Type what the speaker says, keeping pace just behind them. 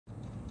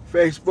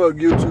Facebook,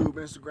 YouTube,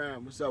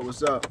 Instagram. What's up?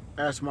 What's up?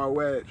 Asmar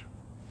wedge.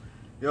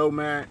 Yo,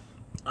 man,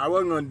 I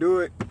wasn't gonna do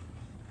it,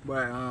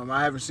 but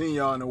I haven't seen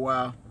y'all in a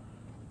while.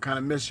 Kind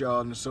of miss y'all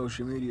on the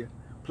social media.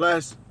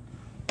 Plus,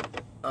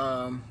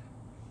 I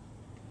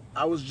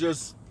was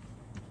just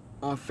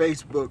on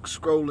Facebook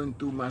scrolling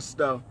through my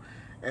stuff,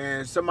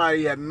 and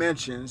somebody had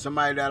mentioned,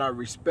 somebody that I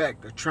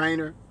respect, a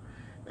trainer,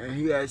 and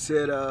he had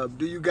said,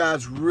 do you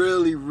guys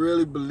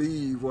really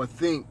believe or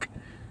think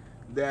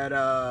that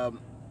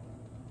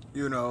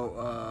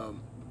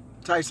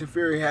Tyson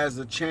Fury has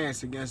a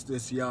chance against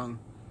this young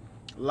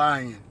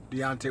lion,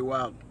 Deontay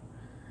Wilder?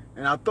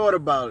 And I thought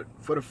about it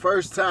for the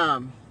first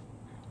time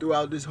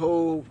throughout this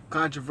whole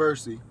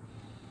controversy.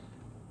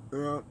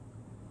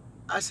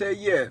 I said,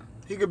 yeah,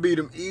 he could beat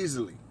him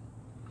easily.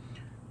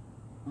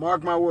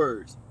 Mark my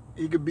words,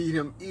 he could beat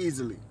him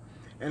easily.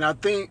 And I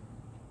think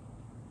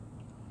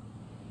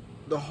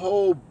the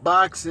whole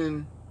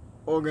boxing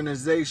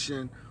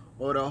organization,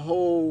 or the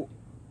whole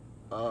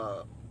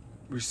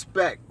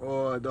respect,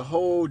 or the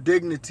whole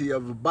dignity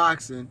of a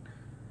boxing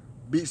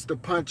beats the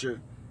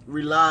puncher,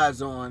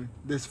 relies on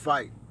this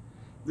fight.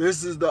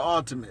 This is the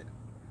ultimate.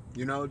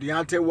 You know,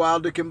 Deontay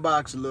Wilder can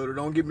box a little,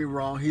 don't get me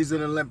wrong, he's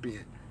an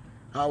Olympian.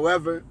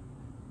 However,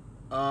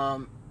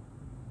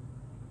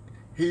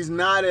 he's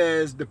not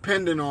as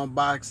dependent on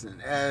boxing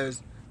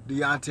as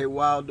Deontay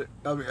Wilder,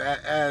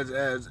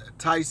 as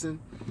Tyson,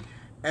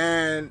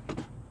 and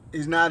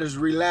he's not as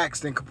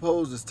relaxed and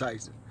composed as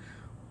Tyson.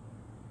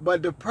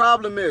 But the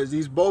problem is,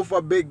 these both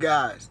are big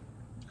guys,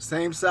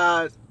 same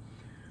size,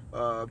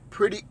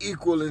 pretty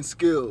equal in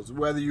skills,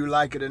 whether you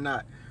like it or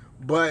not.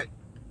 But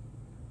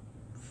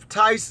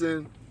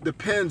Tyson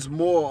depends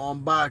more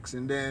on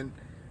boxing than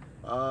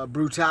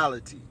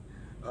brutality.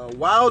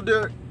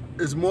 Wilder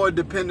is more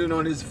dependent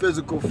on his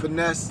physical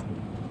finesse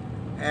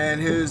and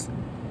his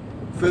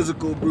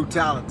physical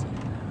brutality.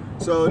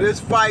 So this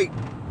fight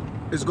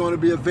is going to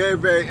be a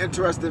very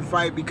interesting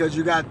fight, because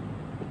you got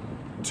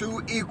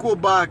two equal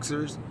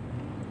boxers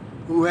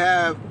who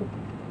have,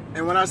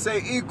 and when I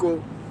say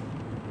equal,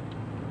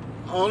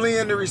 only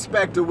in the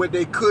respect of what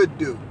they could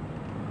do,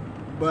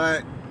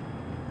 but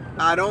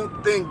I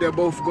don't think they're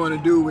both going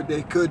to do what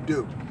they could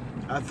do.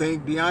 I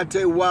think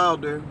Deontay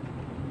Wilder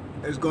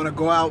is going to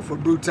go out for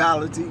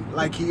brutality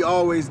like he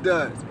always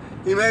does.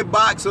 He may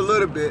box a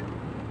little bit,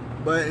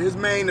 but his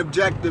main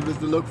objective is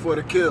to look for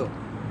the kill.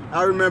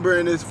 I remember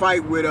in his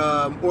fight with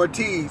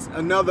Ortiz,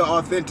 another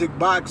authentic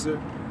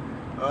boxer,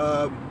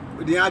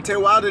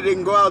 Deontay Wilder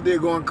didn't go out there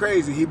going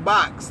crazy. He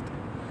boxed.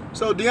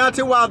 So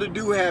Deontay Wilder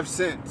do have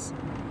sense.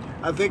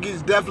 I think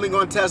he's definitely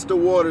going to test the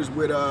waters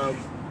with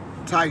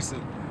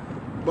Tyson.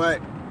 But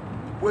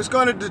what's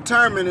going to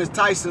determine is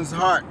Tyson's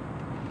heart.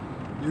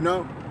 You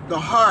know, the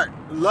heart.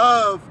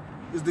 Love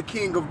is the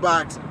king of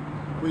boxing.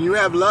 When you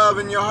have love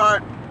in your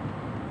heart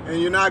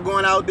and you're not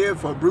going out there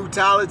for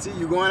brutality,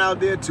 you're going out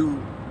there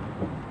to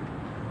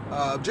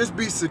just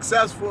be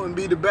successful and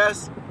be the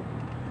best,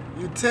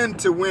 you tend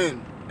to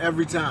win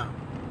every time.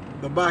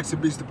 The boxer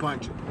beats the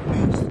puncher.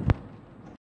 Peace.